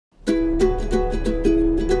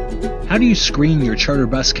How do you screen your charter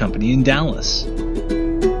bus company in Dallas?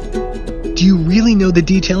 Do you really know the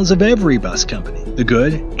details of every bus company, the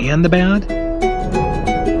good and the bad?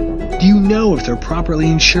 Do you know if they're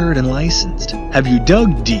properly insured and licensed? Have you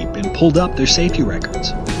dug deep and pulled up their safety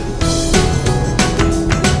records?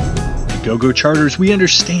 At Gogo Charters, we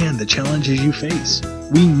understand the challenges you face.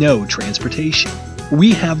 We know transportation.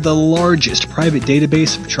 We have the largest private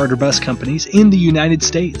database of charter bus companies in the United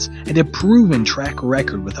States and a proven track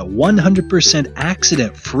record with a 100%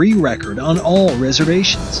 accident-free record on all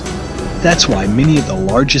reservations. That's why many of the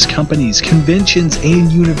largest companies, conventions,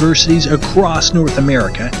 and universities across North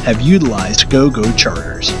America have utilized Gogo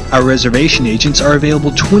Charters. Our reservation agents are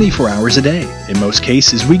available 24 hours a day. In most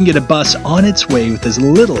cases, we can get a bus on its way with as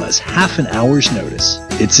little as half an hour's notice.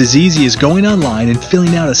 It's as easy as going online and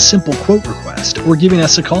filling out a simple quote request or giving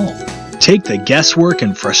us a call. Take the guesswork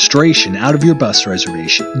and frustration out of your bus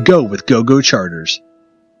reservation. Go with Gogo Charters.